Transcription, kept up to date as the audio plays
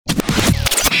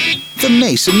The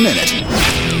Mason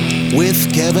Minute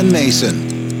with Kevin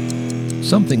Mason.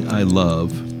 Something I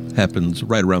love happens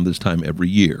right around this time every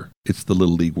year. It's the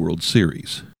Little League World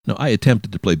Series. Now, I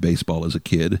attempted to play baseball as a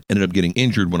kid, ended up getting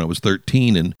injured when I was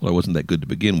 13, and I wasn't that good to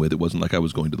begin with. It wasn't like I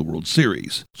was going to the World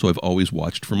Series, so I've always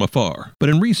watched from afar. But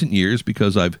in recent years,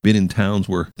 because I've been in towns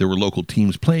where there were local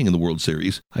teams playing in the World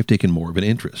Series, I've taken more of an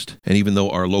interest. And even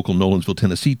though our local Nolensville,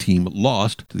 Tennessee team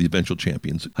lost to the eventual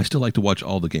champions, I still like to watch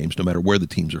all the games, no matter where the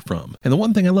teams are from. And the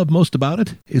one thing I love most about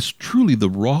it is truly the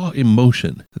raw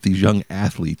emotion that these young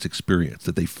athletes experience,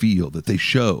 that they feel, that they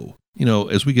show. You know,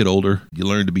 as we get older, you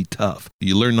learn to be tough.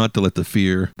 You learn not to let the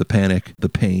fear, the panic, the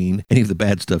pain, any of the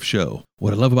bad stuff show.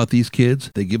 What I love about these kids,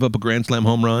 they give up a grand slam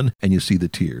home run and you see the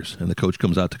tears and the coach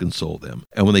comes out to console them.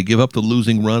 And when they give up the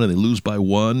losing run and they lose by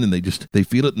one and they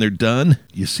feel it and they're done,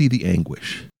 you see the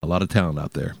anguish. A lot of talent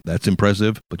out there. That's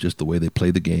impressive, but just the way they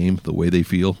play the game, the way they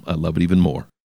feel, I love it even more.